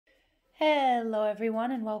Hello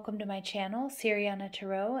everyone and welcome to my channel, Siriana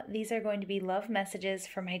Tarot. These are going to be love messages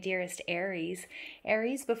for my dearest Aries.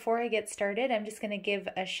 Aries, before I get started, I'm just going to give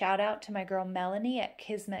a shout out to my girl Melanie at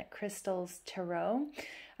Kismet Crystals Tarot.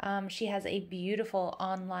 She has a beautiful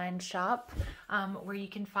online shop where you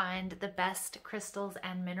can find the best crystals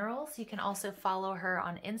and minerals. You can also follow her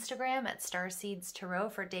on Instagram at Starseeds Tarot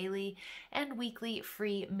for daily and weekly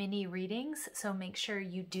free mini readings. So make sure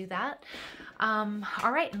you do that.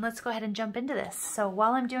 All right, and let's go ahead and jump into this. So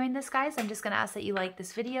while I'm doing this, guys, I'm just going to ask that you like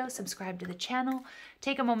this video, subscribe to the channel,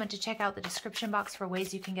 take a moment to check out the description box for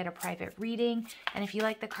ways you can get a private reading. And if you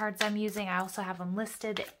like the cards I'm using, I also have them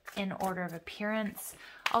listed in order of appearance.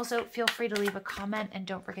 Also, feel free to leave a comment and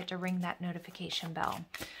don't forget to ring that notification bell.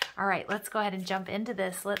 All right, let's go ahead and jump into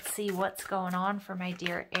this. Let's see what's going on for my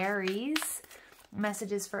dear Aries.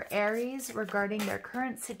 Messages for Aries regarding their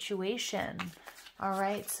current situation. All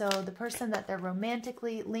right, so the person that they're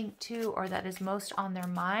romantically linked to or that is most on their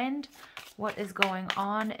mind, what is going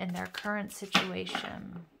on in their current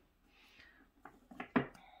situation?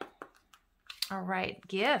 All right,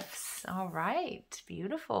 gifts. All right,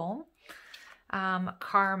 beautiful.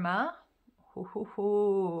 Karma.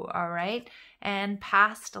 All right, and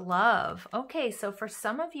past love. Okay, so for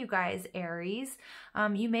some of you guys, Aries,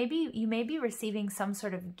 you may be receiving some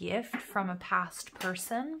sort of gift from a past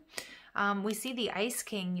person. We see the Ice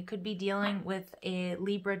King. You could be dealing with a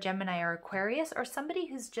Libra, Gemini, or Aquarius, or somebody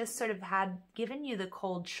who's just sort of given you the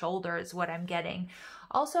cold shoulder is what I'm getting.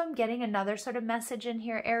 Also, I'm getting another sort of message in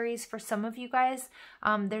here, Aries. For some of you guys,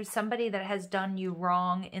 there's somebody that has done you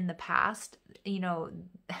wrong in the past. You know,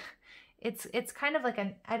 it's kind of like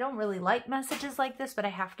I don't really like messages like this, but I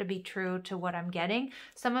have to be true to what I'm getting.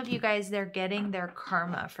 Some of you guys, they're getting their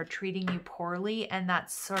karma for treating you poorly, and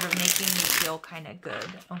that's sort of making you feel kind of good,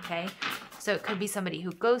 okay? So it could be somebody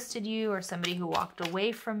who ghosted you or somebody who walked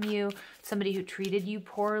away from you, somebody who treated you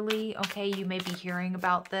poorly, okay? You may be hearing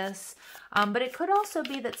about this. But it could also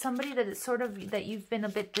be that somebody that is sort of, that you've been a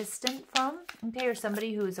bit distant from, okay? Or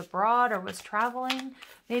somebody who is abroad or was traveling,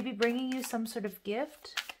 maybe bringing you some sort of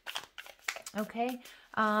gift. Okay,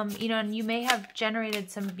 you know, and you may have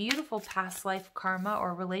generated some beautiful past life karma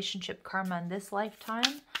or relationship karma in this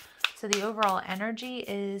lifetime. So the overall energy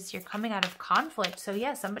is you're coming out of conflict. So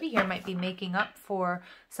yeah, somebody here might be making up for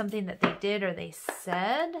something that they did or they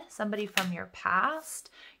said, somebody from your past.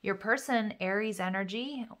 Your person, Aries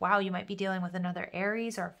energy. Wow, you might be dealing with another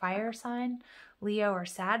Aries or fire sign, Leo or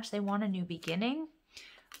Sag. They want a new beginning.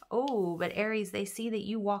 Oh, but Aries, they see that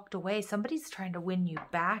you walked away. Somebody's trying to win you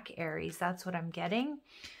back, Aries. That's what I'm getting.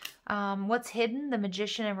 What's hidden? The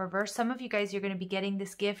Magician in reverse. Some of you guys, you're going to be getting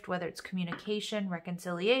this gift, whether it's communication,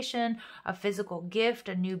 reconciliation, a physical gift,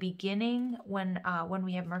 a new beginning when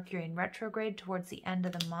we have Mercury in retrograde towards the end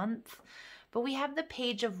of the month. But we have the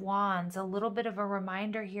Page of Wands, a little bit of a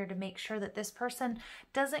reminder here to make sure that this person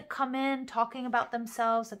doesn't come in talking about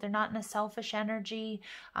themselves, that they're not in a selfish energy,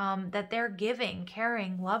 that they're giving,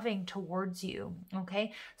 caring, loving towards you,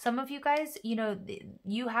 okay? Some of you guys, you know,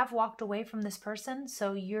 you have walked away from this person,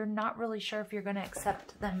 so you're not really sure if you're going to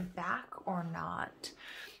accept them back or not.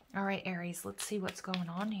 All right, Aries, let's see what's going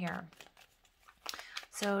on here.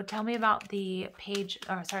 So tell me about the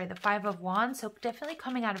the Five of Wands. So definitely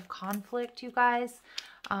coming out of conflict, you guys.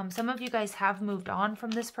 Some of you guys have moved on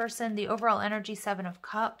from this person. The overall energy, Seven of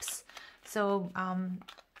Cups. So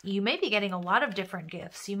you may be getting a lot of different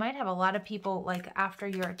gifts. You might have a lot of people like after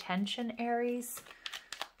your attention, Aries.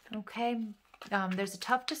 Okay. There's a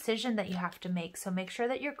tough decision that you have to make. So make sure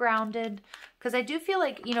that you're grounded, because I do feel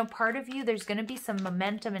like, you know, part of you, there's going to be some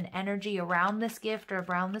momentum and energy around this gift or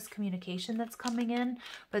around this communication that's coming in.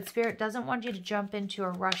 But Spirit doesn't want you to jump into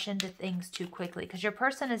or rush into things too quickly, because your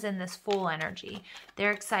person is in this full energy.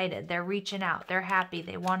 They're excited. They're reaching out. They're happy.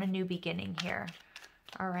 They want a new beginning here.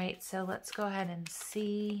 All right. So let's go ahead and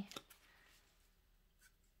see.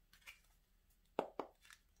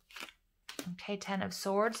 Okay, Ten of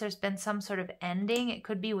Swords. There's been some sort of ending. It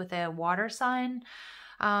could be with a water sign.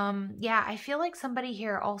 Yeah, I feel like somebody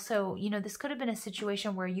here also, you know, this could have been a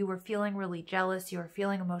situation where you were feeling really jealous. You were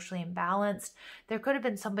feeling emotionally imbalanced. There could have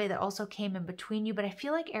been somebody that also came in between you. But I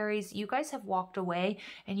feel like, Aries, you guys have walked away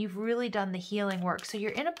and you've really done the healing work. So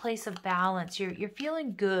you're in a place of balance. You're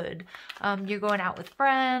feeling good. You're going out with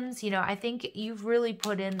friends. You know, I think you've really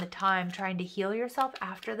put in the time trying to heal yourself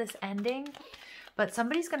after this ending. but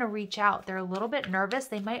somebody's going to reach out. They're a little bit nervous.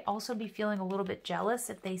 They might also be feeling a little bit jealous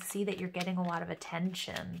if they see that you're getting a lot of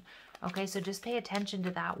attention. Okay, so just pay attention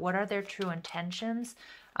to that. What are their true intentions?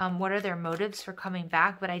 What are their motives for coming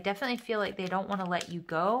back? But I definitely feel like they don't want to let you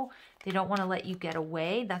go. They don't want to let you get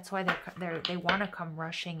away. That's why they want to come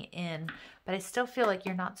rushing in. But I still feel like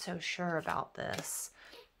you're not so sure about this.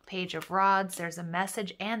 Page of Rods, there's a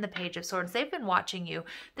message, and the Page of Swords. They've been watching you.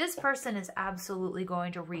 This person is absolutely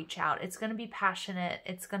going to reach out. It's going to be passionate.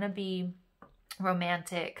 It's going to be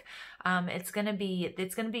romantic. It's going to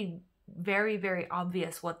be very, very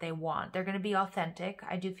obvious what they want. They're going to be authentic.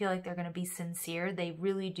 I do feel like they're going to be sincere. They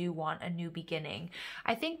really do want a new beginning.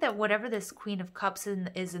 I think that whatever this Queen of Cups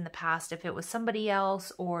is in the past, if it was somebody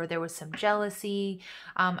else or there was some jealousy,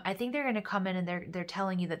 I think they're going to come in and they're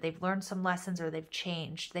telling you that they've learned some lessons or they've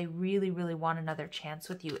changed. They really, really want another chance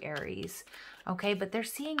with you, Aries. Okay, but they're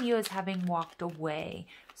seeing you as having walked away.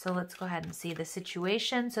 So let's go ahead and see the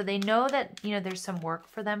situation. So they know that, you know, there's some work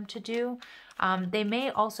for them to do. They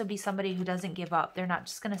may also be somebody who doesn't give up. They're not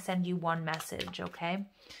just going to send you one message, okay?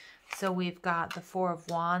 So we've got the Four of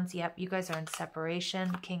Wands. Yep, you guys are in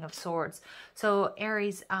separation. King of Swords. So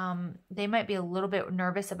Aries, they might be a little bit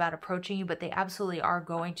nervous about approaching you, but they absolutely are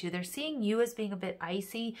going to. They're seeing you as being a bit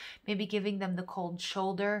icy, maybe giving them the cold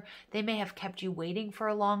shoulder. They may have kept you waiting for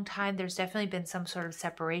a long time. There's definitely been some sort of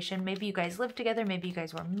separation. Maybe you guys lived together. Maybe you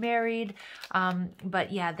guys were married.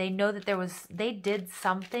 But yeah, they know that they did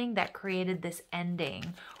something that created this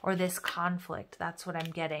ending or this conflict. That's what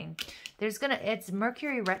I'm getting. It's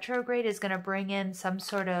Mercury retrograde is going to bring in some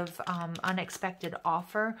sort of unexpected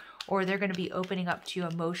offer, or they're going to be opening up to you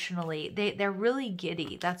emotionally. They're really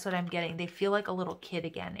giddy. That's what I'm getting. They feel like a little kid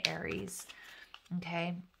again, Aries.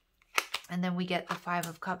 Okay. And then we get the Five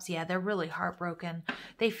of Cups. Yeah, they're really heartbroken.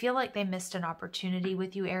 They feel like they missed an opportunity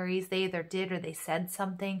with you, Aries. They either did or they said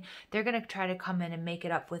something. They're going to try to come in and make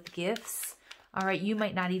it up with gifts. All right, you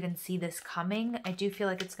might not even see this coming. I do feel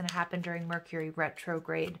like it's going to happen during Mercury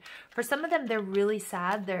retrograde. For some of them, they're really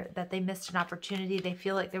sad that they missed an opportunity. They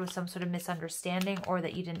feel like there was some sort of misunderstanding, or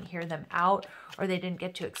that you didn't hear them out, or they didn't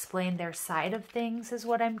get to explain their side of things is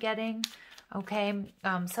what I'm getting. Okay,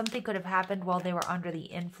 something could have happened while they were under the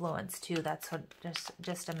influence too. That's what,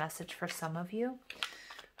 just a message for some of you.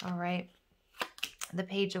 All right. The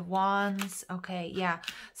Page of Wands. Okay, yeah.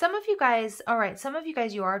 Some of you guys, all right, some of you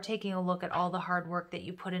guys, you are taking a look at all the hard work that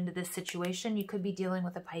you put into this situation. You could be dealing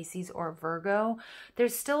with a Pisces or a Virgo.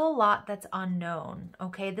 There's still a lot that's unknown,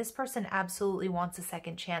 okay? This person absolutely wants a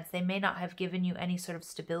second chance. They may not have given you any sort of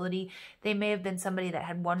stability. They may have been somebody that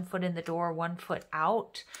had one foot in the door, one foot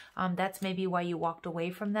out. That's maybe why you walked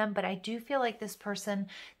away from them. But I do feel like this person,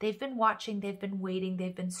 they've been watching, they've been waiting,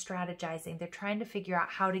 they've been strategizing. They're trying to figure out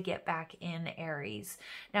how to get back in, Aries.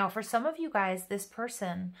 Now, for some of you guys, this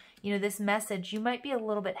person, you know, this message, you might be a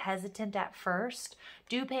little bit hesitant at first.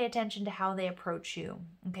 Do pay attention to how they approach you,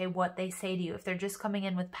 okay, what they say to you. If they're just coming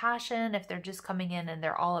in with passion, if they're just coming in and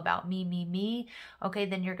they're all about me, me, me, okay,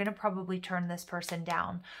 then you're going to probably turn this person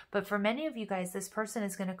down. But for many of you guys, this person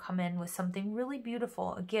is going to come in with something really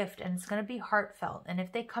beautiful, a gift, and it's going to be heartfelt. And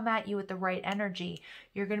if they come at you with the right energy,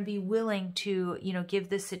 you're going to be willing to, you know, give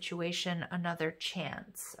this situation another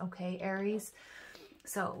chance, okay, Aries?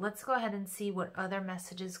 So let's go ahead and see what other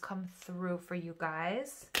messages come through for you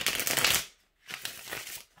guys.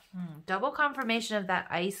 Double confirmation of that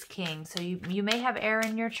Ice King. So you may have air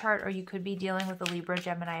in your chart, or you could be dealing with a Libra,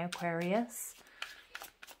 Gemini, Aquarius.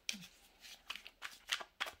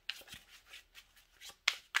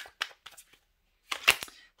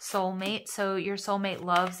 Soulmate. So your soulmate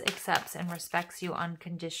loves, accepts, and respects you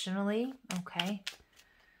unconditionally. Okay.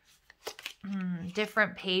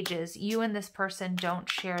 Different pages. You and this person don't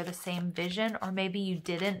share the same vision, or maybe you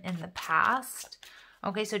didn't in the past.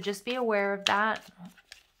 Okay, so just be aware of that.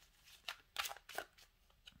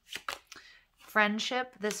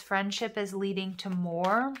 Friendship. This friendship is leading to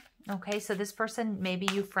more. Okay, so this person, maybe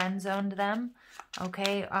you friend zoned them.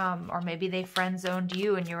 Okay, or maybe they friend zoned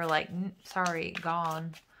you and you were like, sorry,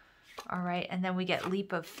 gone. All right, and then we get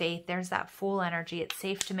leap of faith. There's that Fool energy. It's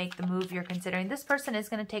safe to make the move you're considering. This person is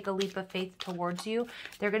going to take a leap of faith towards you.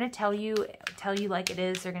 They're going to tell you like it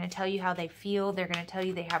is. They're going to tell you how they feel. They're going to tell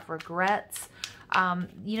you they have regrets.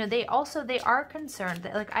 You know, they are concerned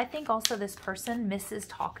that, like, I think also this person misses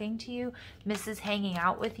talking to you, misses hanging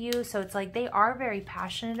out with you. So it's like they are very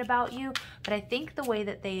passionate about you, but I think the way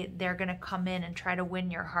that they're going to come in and try to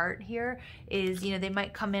win your heart here is, you know, they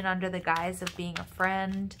might come in under the guise of being a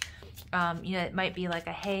friend. You know, it might be like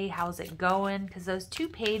a, hey, how's it going? Because those two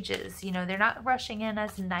pages, you know, they're not rushing in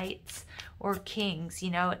as knights or kings.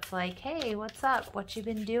 You know, it's like, hey, what's up? What you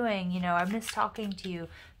been doing? You know, I miss talking to you.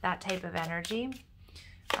 That type of energy.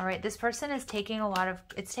 All right, this person is taking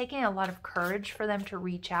it's taking a lot of courage for them to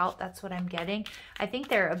reach out. That's what I'm getting. I think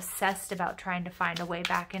they're obsessed about trying to find a way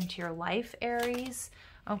back into your life, Aries.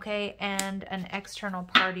 Okay, and an external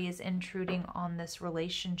party is intruding on this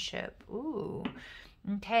relationship. Ooh.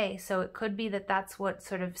 Okay, so it could be that that's what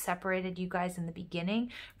sort of separated you guys in the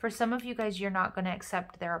beginning. For some of you guys, you're not going to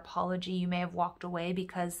accept their apology. You may have walked away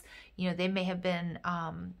because, you know, they may have been,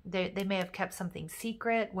 they may have kept something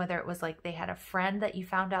secret, whether it was like they had a friend that you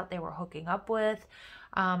found out they were hooking up with,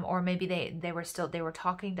 or maybe they were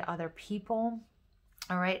talking to other people.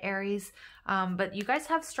 All right, Aries. But you guys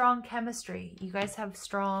have strong chemistry. You guys have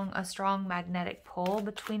a strong magnetic pull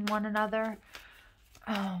between one another.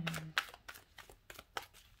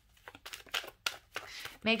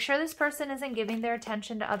 Make sure this person isn't giving their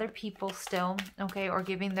attention to other people still, okay, or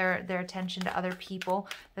giving their attention to other people,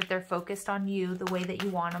 that they're focused on you the way that you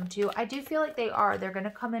want them to. I do feel like they are. They're going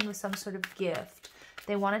to come in with some sort of gift.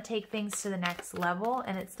 They want to take things to the next level,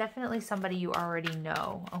 and it's definitely somebody you already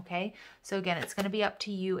know, okay? So again, it's going to be up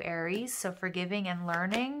to you, Aries. So forgiving and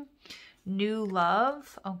learning. New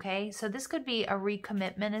love, okay? So this could be a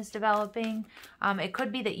recommitment is developing. It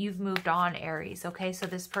could be that you've moved on, Aries, okay? So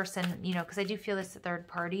this person, you know, because I do feel this third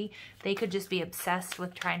party, they could just be obsessed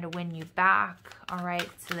with trying to win you back, all right?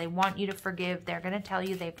 So they want you to forgive. They're going to tell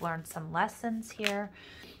you they've learned some lessons here.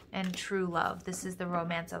 And true love. This is the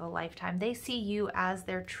romance of a lifetime. They see you as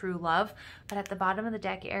their true love, but at the bottom of the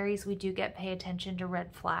deck, Aries, we do get pay attention to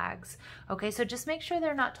red flags. Okay, so just make sure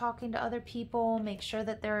they're not talking to other people. Make sure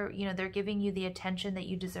that they're, you know, they're giving you the attention that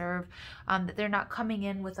you deserve. That they're not coming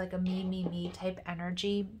in with like a me type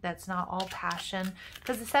energy. That's not all passion.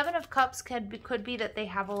 Because the Seven of Cups could be that they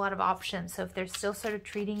have a lot of options. So if they're still sort of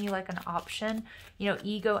treating you like an option, you know,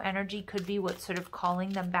 ego energy could be what's sort of calling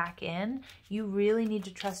them back in. You really need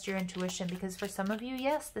to trust your intuition, because for some of you,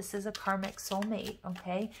 yes, this is a karmic soulmate,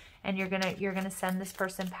 okay? And you're gonna send this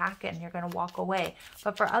person packing. You're gonna walk away.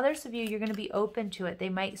 But for others of you, you're gonna be open to it. They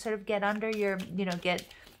might sort of get under your, you know,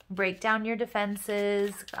 break down your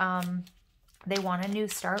defenses. They want a new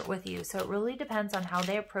start with you. So it really depends on how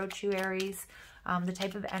they approach you, Aries. The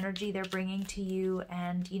type of energy they're bringing to you,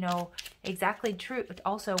 and, you know, exactly true.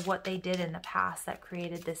 Also, what they did in the past that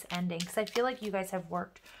created this ending. Because I feel like you guys have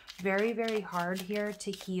worked very, very hard here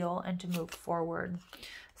to heal and to move forward.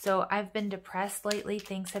 So I've been depressed lately.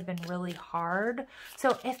 Things have been really hard.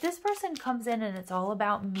 So if this person comes in and it's all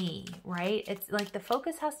about me, right? It's like the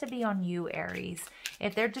focus has to be on you, Aries.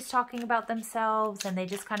 If they're just talking about themselves and they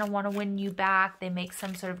just kind of want to win you back, they make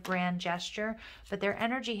some sort of grand gesture, but their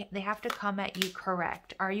energy, they have to come at you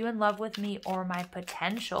correct. Are you in love with me or my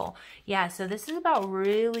potential? Yeah, so this is about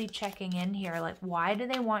really checking in here. Like, why do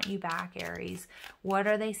they want you back, Aries? What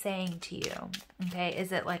are they saying to you? Okay,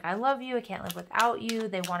 is it like, I love you, I can't live without you?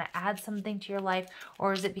 They want to add something to your life,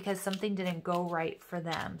 or is it because something didn't go right for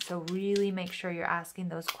them? So really make sure you're asking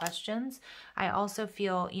those questions. I also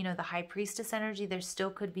feel, you know, the High Priestess energy, there still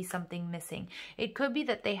could be something missing. It could be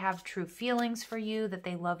that they have true feelings for you, that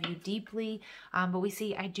they love you deeply, but we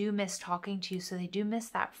see, I do miss talking to you, so they do miss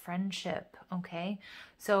that friendship, okay?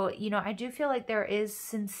 So, you know, I do feel like there is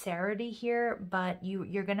sincerity here, but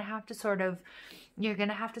you're going to have to sort of,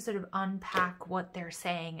 unpack what they're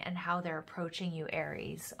saying and how they're approaching you,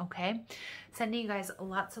 Aries, okay? Sending you guys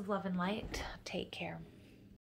lots of love and light. Take care.